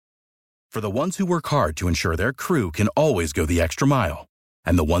For the ones who work hard to ensure their crew can always go the extra mile,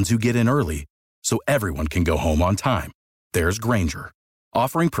 and the ones who get in early so everyone can go home on time, there's Grainger,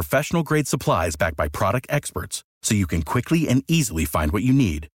 offering professional-grade supplies backed by product experts so you can quickly and easily find what you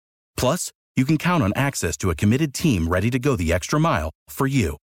need. Plus, you can count on access to a committed team ready to go the extra mile for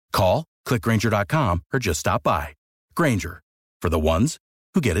you. Call, click Grainger.com, or just stop by. Grainger, for the ones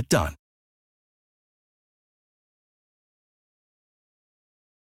who get it done.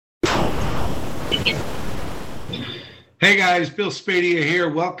 Hey guys, Bill Spadea here.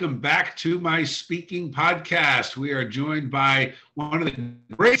 Welcome back to my speaking podcast. We are joined by one of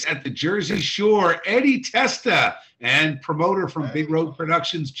the greats at the Jersey Shore, Eddie Testa, and promoter from Big Road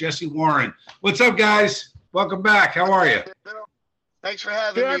Productions, Jesse Warren. What's up, guys? Welcome back. How are you? Thanks for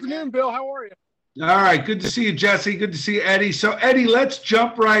having me. Good afternoon, Bill. How are you? All right. Good to see you, Jesse. Good to see you, Eddie. So, Eddie, let's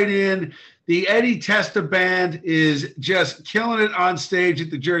jump right in. The Eddie Testa Band is just killing it on stage at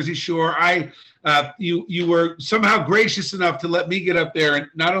the Jersey Shore. You were somehow gracious enough to let me get up there and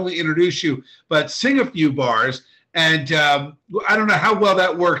not only introduce you, but sing a few bars. And I don't know how well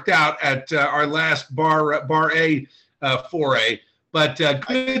that worked out at our last Bar A foray, but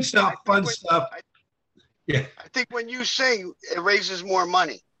good stuff, fun stuff. I think when you sing, it raises more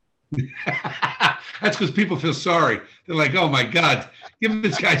money. That's because people feel sorry. They're like, oh my God, give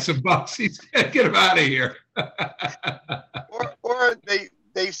this guy some bucks. Get him out of here. or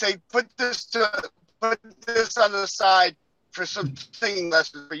they say, put this on the side for some singing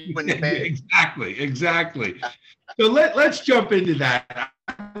lessons for you in the band. Exactly. So let's jump into that.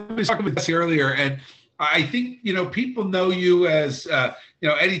 I was talking with Jesse earlier, and I think, people know you as,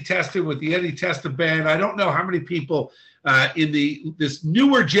 Eddie Testa with the Eddie Testa Band. I don't know how many people in this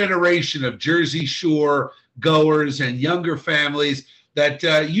newer generation of Jersey Shore goers and younger families that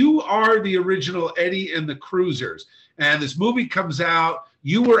you are the original Eddie and the Cruisers. And this movie comes out.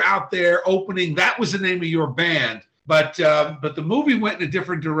 You were out there opening. That was the name of your band, but the movie went in a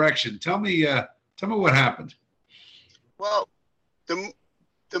different direction. Tell me what happened. Well, the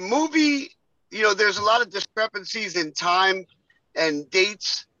movie, there's a lot of discrepancies in time and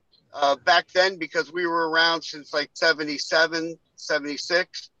dates back then because we were around since like 77,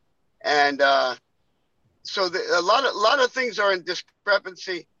 76, and so a lot of things are in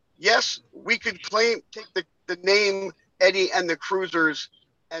discrepancy. Yes, we could take the name Eddie and the Cruisers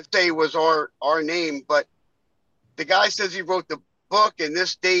and say it was our name, but the guy says he wrote the book in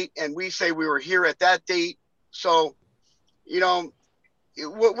this date, and we say we were here at that date. So,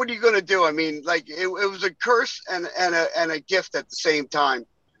 what are you going to do? I mean, like it was a curse and a gift at the same time,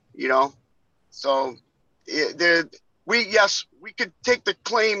 So we could take the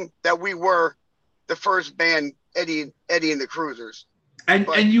claim that we were the first band, Eddie and the Cruisers.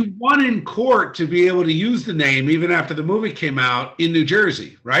 And you won in court to be able to use the name even after the movie came out in New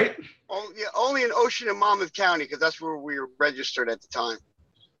Jersey, right? Only in Ocean and Monmouth County, because that's where we were registered at the time.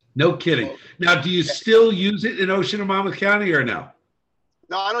 No kidding. Now, do you still use it in Ocean and Monmouth County or no?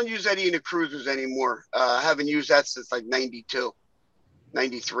 No, I don't use Eddie and the Cruisers anymore. I haven't used that since like 92,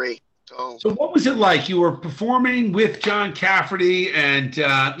 93. So what was it like? You were performing with John Cafferty and,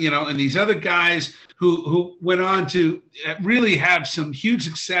 and these other guys who went on to really have some huge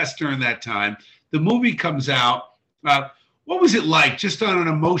success during that time. The movie comes out. What was it like just on an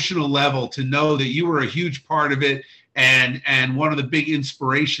emotional level to know that you were a huge part of it and one of the big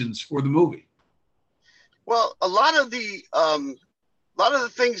inspirations for the movie? Well, a lot of the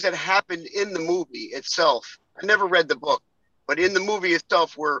things that happened in the movie itself, I never read the book, but in the movie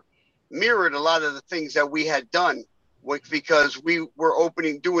itself mirrored a lot of the things that we had done because we were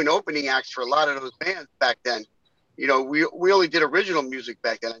doing opening acts for a lot of those bands back then. We only did original music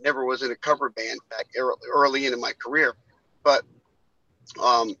back then. I never was in a cover band back early in my career, but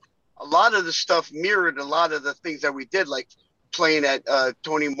a lot of the stuff mirrored a lot of the things that we did, like playing at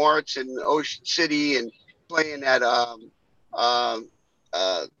Tony Mart's in Ocean City and playing at the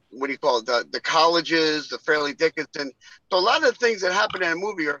colleges, the Fairleigh Dickinson. So a lot of the things that happen in a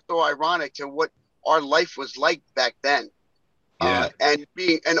movie are so ironic to what our life was like back then. And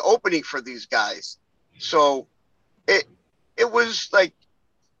being an opening for these guys. So it was like,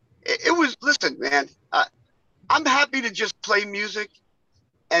 listen, man, I'm happy to just play music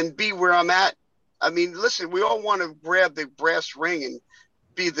and be where I'm at. I mean, listen, we all want to grab the brass ring and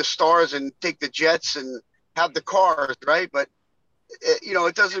be the stars and take the jets and have the cars, right? But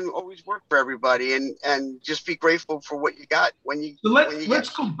it doesn't always work for everybody, and just be grateful for what you got let's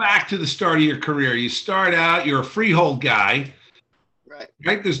go back to the start of your career. You start out, you're a Freehold guy,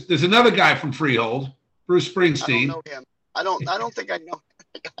 right? There's another guy from Freehold, Bruce Springsteen. I don't know him. I don't think I know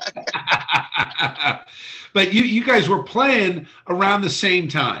him. But you guys were playing around the same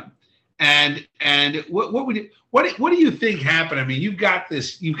time, And what do you think happened? I mean, you've got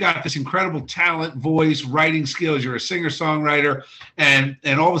this incredible talent, voice, writing skills. You're a singer-songwriter, and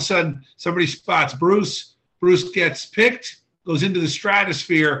all of a sudden somebody spots Bruce. Bruce gets picked, goes into the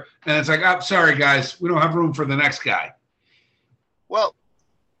stratosphere, and it's like, oh, sorry guys, we don't have room for the next guy. Well,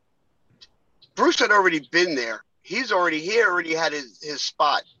 Bruce had already been there. He already had his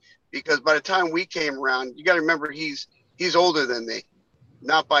spot, because by the time we came around, you got to remember he's older than me,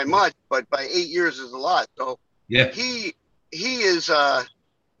 not by much, but by 8 years is a lot. So yeah, he is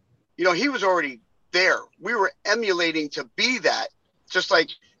he was already there. We were emulating to be that, just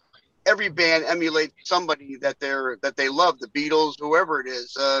like every band emulates somebody that they love, the Beatles, whoever it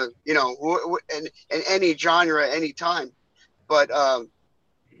is, in any genre, any time. But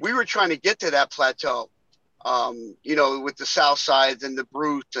we were trying to get to that plateau, with the South Sides and the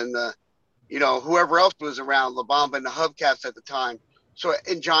Bruce and the, whoever else was around, La Bamba and the Hubcaps at the time. So,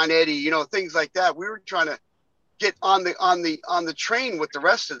 and John Eddie, things like that. We were trying to get on the train with the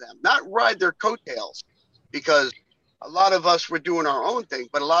rest of them, not ride their coattails, because a lot of us were doing our own thing,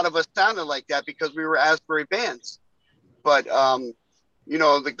 but a lot of us sounded like that because we were Asbury bands. But Glenn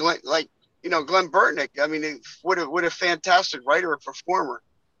Burtnick, I mean, what a fantastic writer and performer.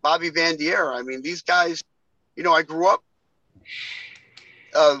 Bobby Bandiera. I mean, these guys, I grew up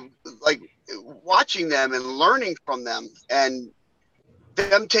watching them and learning from them, and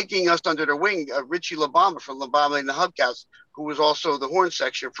them taking us under their wing. Richie LaBamba from La Bamba and the Hubcaps, who was also the horn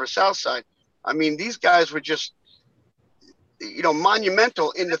section for Southside. I mean, these guys were just,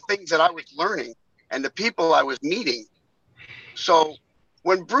 monumental in the things that I was learning and the people I was meeting. So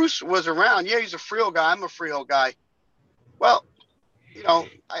when Bruce was around, yeah, he's a Frio guy. I'm a Frio guy. Well,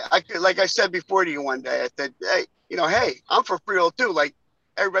 I like I said before to you one day, I said, hey, I'm from Frio too. Like,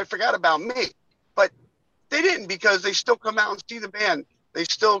 everybody forgot about me, but they didn't, because they still come out and see the band. They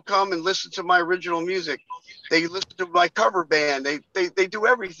still come and listen to my original music. They listen to my cover band. They do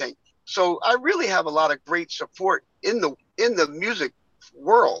everything. So I really have a lot of great support in the music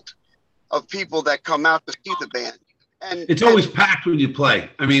world of people that come out to see the band. And it's always packed when you play.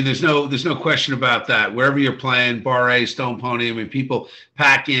 I mean, there's no question about that. Wherever you're playing, Bar A, Stone Pony, I mean, people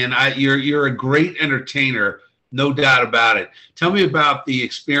pack in. You're a great entertainer, no doubt about it. Tell me about the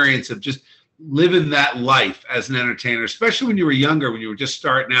experience of just living that life as an entertainer, especially when you were younger, when you were just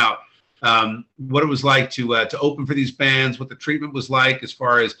starting out. What it was like to open for these bands, what the treatment was like, as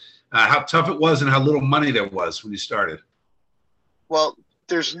far as how tough it was and how little money there was when you started. Well,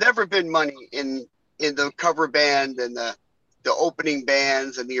 there's never been money in the cover band and the opening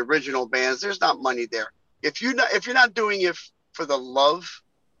bands and the original bands. There's not money there. If you're not doing it for the love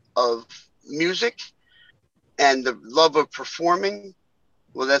of music and the love of performing,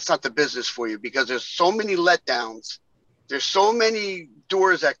 well, that's not the business for you, because there's so many letdowns. There's so many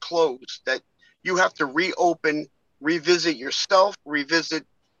doors that close that you have to reopen, revisit yourself, revisit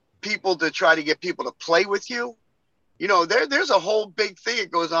people to try to get people to play with you. There's a whole big thing that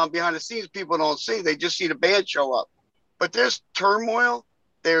goes on behind the scenes people don't see. They just see the band show up. But there's turmoil,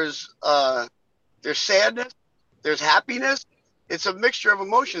 there's sadness, there's happiness. It's a mixture of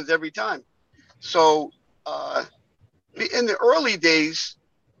emotions every time. So in the early days,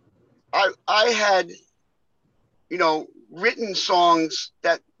 I had, written songs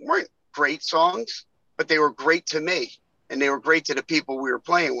that weren't great songs, but they were great to me, and they were great to the people we were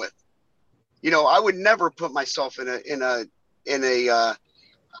playing with. I would never put myself in a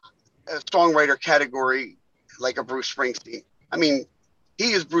songwriter category like a Bruce Springsteen. I mean,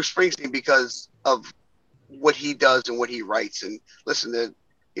 he is Bruce Springsteen because of what he does and what he writes. And listen to,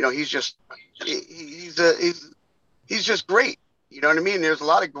 he's just great. You know what I mean? There's a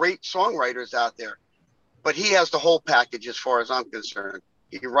lot of great songwriters out there, but he has the whole package as far as I'm concerned.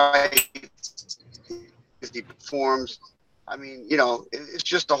 He writes, he performs. I mean, it's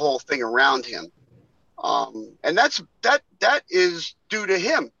just the whole thing around him. And that is due to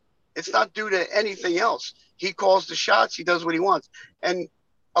him. It's not due to anything else. He calls the shots. He does what he wants. And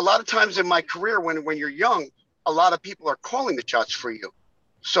a lot of times in my career, when you're young, a lot of people are calling the shots for you.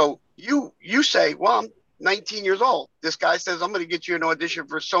 So you say, well, I'm 19 years old. This guy says, I'm going to get you an audition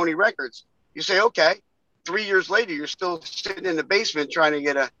for Sony Records. You say, okay. 3 years later, you're still sitting in the basement trying to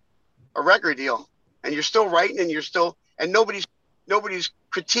get a record deal. And you're still writing, and nobody's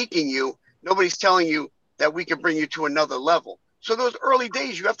critiquing you. Nobody's telling you that we can bring you to another level. So those early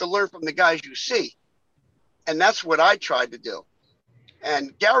days, you have to learn from the guys you see. And that's what I tried to do.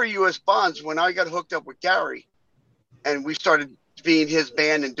 And Gary U.S. Bonds, when I got hooked up with Gary and we started being his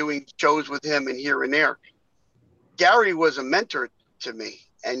band and doing shows with him and here and there, Gary was a mentor to me.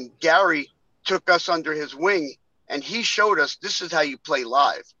 And Gary took us under his wing, and he showed us, this is how you play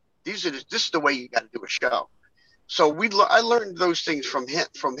live. This is the way you got to do a show. So I learned those things from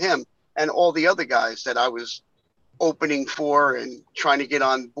him and all the other guys that I was opening for and trying to get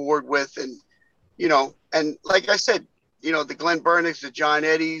on board with. And, and like I said, the Glenn Burnocks, the John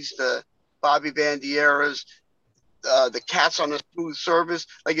Eddies, the Bobby Bandieras, the Cats on the Smooth Service.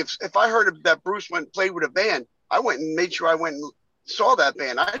 Like if I heard that Bruce went and played with a band, I went and made sure I went and saw that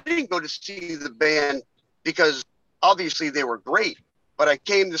band. I didn't go to see the band because obviously they were great, but I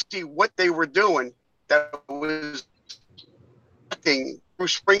came to see what they were doing that was expecting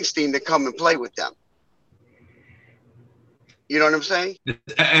Bruce Springsteen to come and play with them. You know what I'm saying?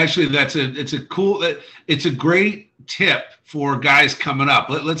 Actually, it's a great tip for guys coming up.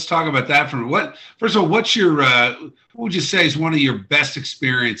 Let's talk about that first of all, what's your, what would you say is one of your best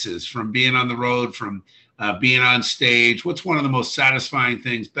experiences from being on the road, from being on stage? What's one of the most satisfying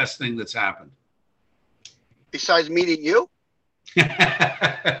things, best thing that's happened? Besides meeting you?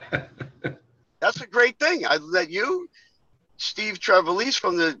 That's a great thing. I let you, Steve Trevelise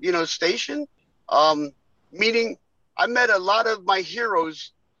from the station, meeting. I met a lot of my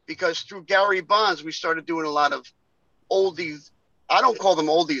heroes because through Gary Bonds, we started doing a lot of oldies. I don't call them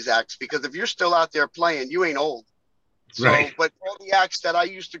oldies acts because if you're still out there playing, you ain't old. So, right. But all the acts that I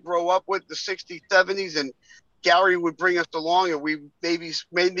used to grow up with, the 60s, 70s, and Gary would bring us along, and we maybe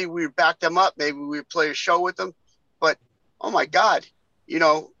we would back them up. Maybe we would play a show with them. But, oh, my God,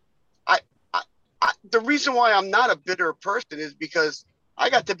 the reason why I'm not a bitter person is because I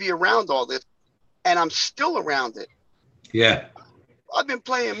got to be around all this, and I'm still around it. Yeah. I've been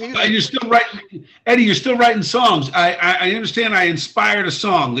playing music. You're still writing, Eddie, you're still writing songs. I understand I inspired a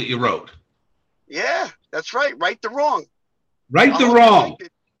song that you wrote. Yeah, that's right. Right the Wrong. Right the Wrong.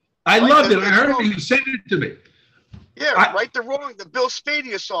 I loved it. I heard it. You sent it to me. Yeah, Right the Wrong, the Bill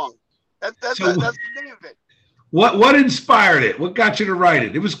Spadia song. That's the name of it. What inspired it? What got you to write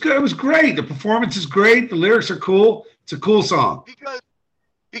it? It was good. It was great. The performance is great. The lyrics are cool. It's a cool song.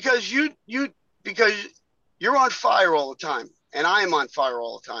 Because you're on fire all the time, and I am on fire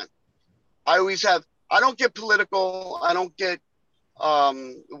all the time. I don't get political. I don't get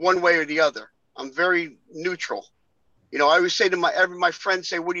one way or the other. I'm very neutral. I always say to my friends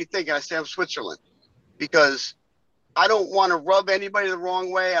say, "What do you think?" And I say, "I'm Switzerland," because I don't want to rub anybody the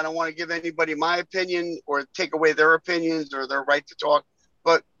wrong way. I don't want to give anybody my opinion or take away their opinions or their right to talk.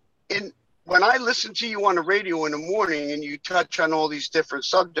 But when I listen to you on the radio in the morning and you touch on all these different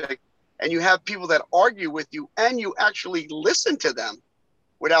subjects and you have people that argue with you and you actually listen to them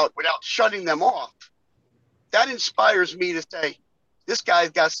without shutting them off, that inspires me to say, this guy's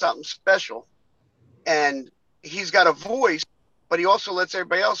got something special and he's got a voice, but he also lets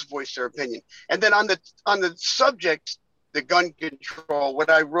everybody else voice their opinion. And then on the subject, the gun control, what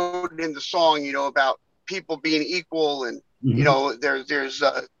I wrote in the song, about people being equal and, there's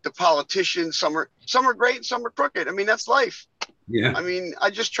the politicians, some are great and some are crooked. I mean, that's life. Yeah. I mean, I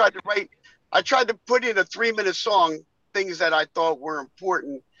tried to put in a 3-minute song, things that I thought were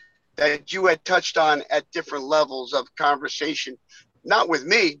important that you had touched on at different levels of conversation, not with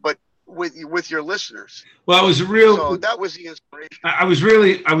me, but with your listeners. Well, so that was the inspiration. I was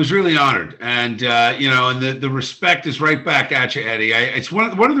really honored, and and the respect is right back at you, Eddie. It's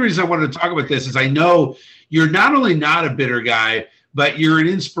one of the reasons I wanted to talk about this is I know you're not only not a bitter guy, but you're an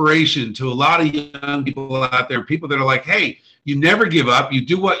inspiration to a lot of young people out there, people that are like, hey, you never give up, you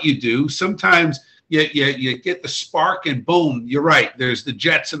do what you do. Sometimes you get the spark and boom, you're right. There's the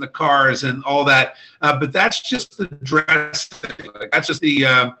jets and the cars and all that, but that's just the dress thing. That's just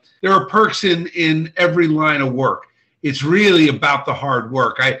the there are perks in every line of work. It's really about the hard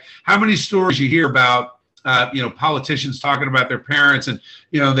work. How many stories you hear about politicians talking about their parents and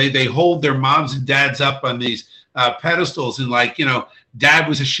they hold their moms and dads up on these pedestals and dad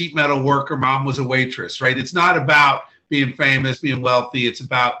was a sheet metal worker, mom was a waitress, right? It's not about being famous, being wealthy. It's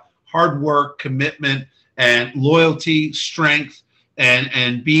about hard work, commitment, and loyalty, strength,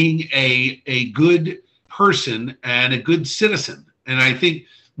 and being a good person and a good citizen. And I think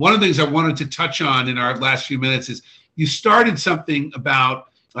one of the things I wanted to touch on in our last few minutes is you started something about,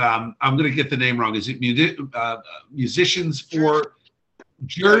 I'm going to get the name wrong. Is it Musicians for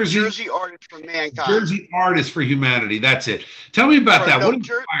Jersey Artists for Mankind? Jersey Artists for Humanity. That's it. Tell me about that. What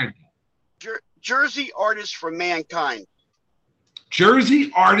inspired that? Jersey Artists for Mankind.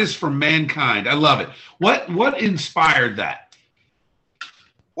 Jersey Artists for Mankind. I love it. What inspired that?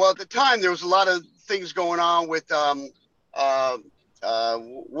 Well, at the time, there was a lot of things going on with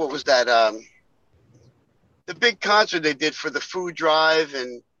what was that? The big concert they did for the food drive,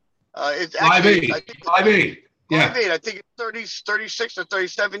 and it's actually Live Aid. Yeah. Live Aid. I think it's 36 or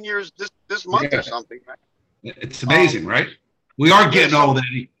 37 years this month or something. Right? It's amazing, right? We are getting old,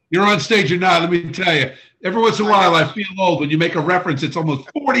 Eddie. You're on stage or not, let me tell you. Every once in a while, I feel old. When you make a reference, it's almost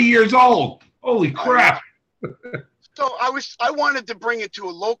 40 years old. Holy crap. So I wanted to bring it to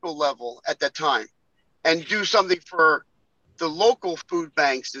a local level at that time and do something for the local food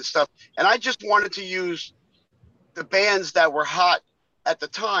banks and stuff. And I just wanted to use the bands that were hot at the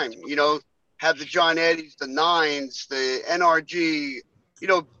time, you know, have the John Eddies, the Nines, the NRG, you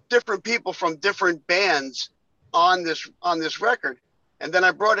know, different people from different bands on this record. And then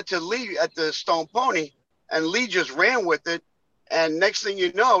I brought it to Lee at the Stone Pony, and Lee just ran with it. And next thing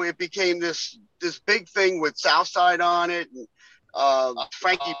you know, it became this big thing with Southside on it, and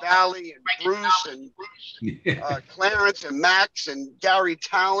Frankie Valli and Bruce and Clarence and Max and Gary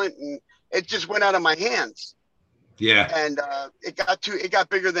Talent, and it just went out of my hands. Yeah. And it got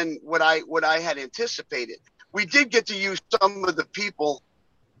bigger than what I had anticipated. We did get to use some of the people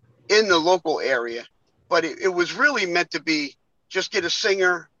in the local area, but it was really meant to be just get a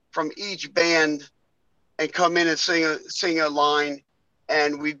singer from each band and come in and sing a line,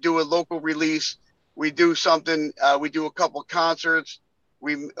 and we do a local release. We do something. We do a couple concerts.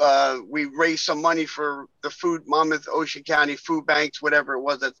 We raise some money for the Monmouth Ocean County Food Banks, whatever it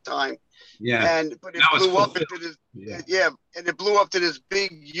was at the time. Yeah. But it blew up into this. And it blew up to this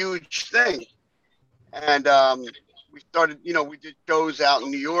big, huge thing. And we started. You know, we did shows out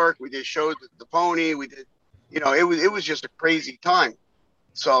in New York. We did shows at the Pony. We did. You know, it was just a crazy time.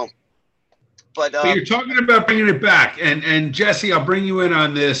 So. But you're talking about bringing it back, and Jesse, I'll bring you in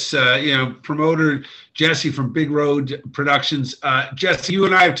on this. You know, promoter Jesse from Big Road Productions. Jesse, you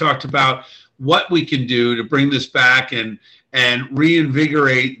and I have talked about what we can do to bring this back and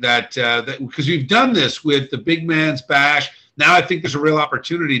reinvigorate that because we've done this with the Big Man's Bash. Now I think there's a real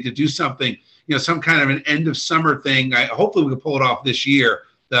opportunity to do something. You know, some kind of an end of summer thing. Hopefully we can pull it off this year.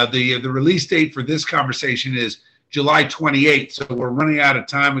 The release date for this conversation is July 28th. So we're running out of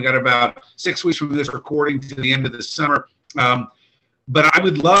time. We got about 6 weeks from this recording to the end of the summer. But I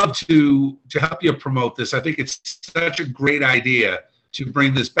would love to help you promote this. I think it's such a great idea to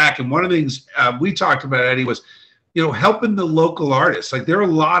bring this back. And one of the things we talked about, Eddie, was, you know, helping the local artists. Like there are a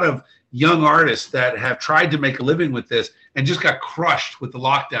lot of young artists that have tried to make a living with this and just got crushed with the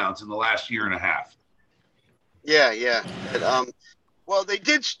lockdowns in the last year and a half. Yeah. Well, they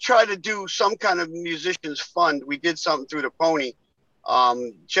did try to do some kind of musicians fund. We did something through the Pony.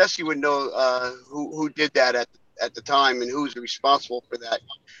 Jesse would know who did that at the time and who's responsible for that.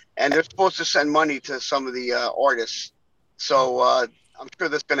 And they're supposed to send money to some of the artists. So I'm sure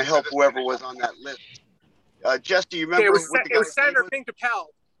that's going to help whoever was on that list. Jesse, you remember? It was Senator Vin Capel.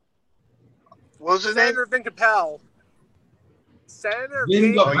 What was his name? Senator Vin Capel. Senator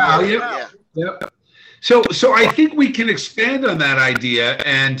Vin Capel. Yep. So I think we can expand on that idea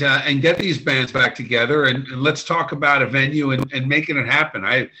and get these bands back together and let's talk about a venue and making it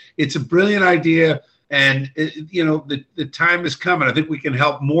happen. It's a brilliant idea, and you know the time is coming. I think we can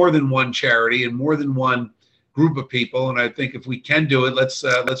help more than one charity and more than one group of people, and I think if we can do it, let's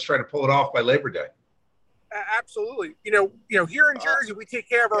try to pull it off by Labor Day. Absolutely. You know, here in Jersey, we take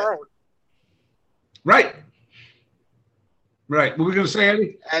care of our own. Right. What were we going to say,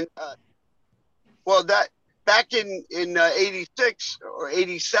 Eddie? And well, that back in 86 or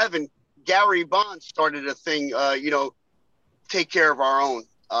 87, Gary Bond started a thing, you know, take care of our own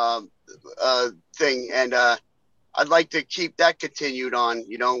thing. And I'd like to keep that continued on,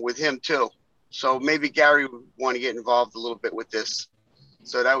 you know, with him too. So maybe Gary would want to get involved a little bit with this.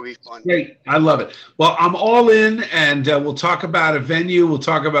 So that would be fun. Great. I love it. Well, I'm all in, and we'll talk about a venue. We'll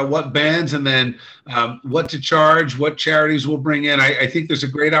talk about what bands and then what to charge, what charities we'll bring in. I think there's a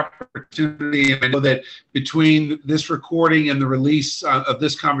great opportunity. And I know that between this recording and the release of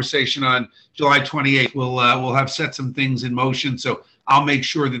this conversation on July 28th, we'll have set some things in motion. So I'll make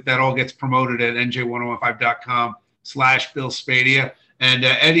sure that all gets promoted at nj1015.com/Bill Spadea. And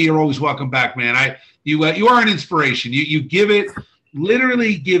Eddie, you're always welcome back, man. You are an inspiration. You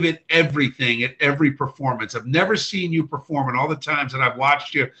literally give it everything at every performance. I've never seen you perform, and all the times that I've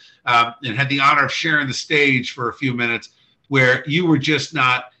watched you and had the honor of sharing the stage for a few minutes, where you were just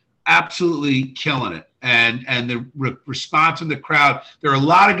not absolutely killing it. And the response from the crowd, there are a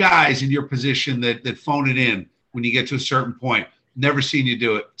lot of guys in your position that phone it in when you get to a certain point. Never seen you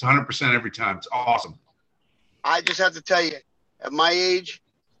do it. It's 100% every time. It's awesome. I just have to tell you, at my age,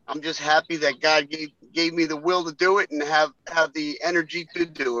 I'm just happy that God gave me the will to do it and have the energy to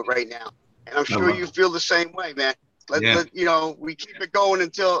do it right now. And I'm sure you feel the same way, man. Let you know, we keep it going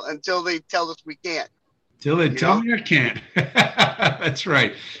until they tell us we can't. Till they tell me I can't. That's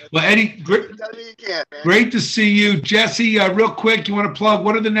right. Well, Eddie, great to see you. Jesse, real quick, you want to plug,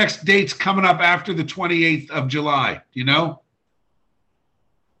 what are the next dates coming up after the 28th of July? Do you know?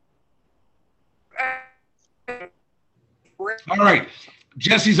 All right.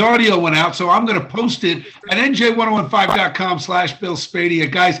 Jesse's audio went out, so I'm going to post it at nj1015.com/Bill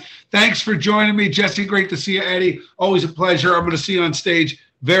Spadea. Guys, thanks for joining me. Jesse, great to see you. Eddie, always a pleasure. I'm going to see you on stage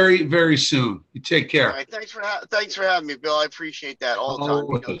very, very soon. You take care. All right, thanks for having me, Bill. I appreciate that all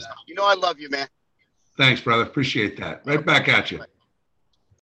the time. You know I love you, man. Thanks, brother. Appreciate that. Right back at you.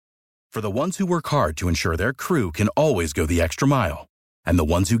 For the ones who work hard to ensure their crew can always go the extra mile, and the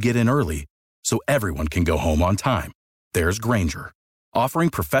ones who get in early so everyone can go home on time, there's Grainger, offering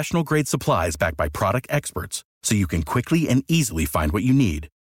professional-grade supplies backed by product experts so you can quickly and easily find what you need.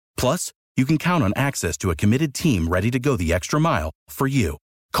 Plus, you can count on access to a committed team ready to go the extra mile for you.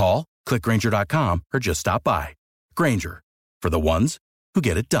 Call, click Grainger.com, or just stop by. Grainger, for the ones who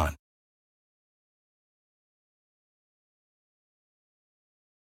get it done.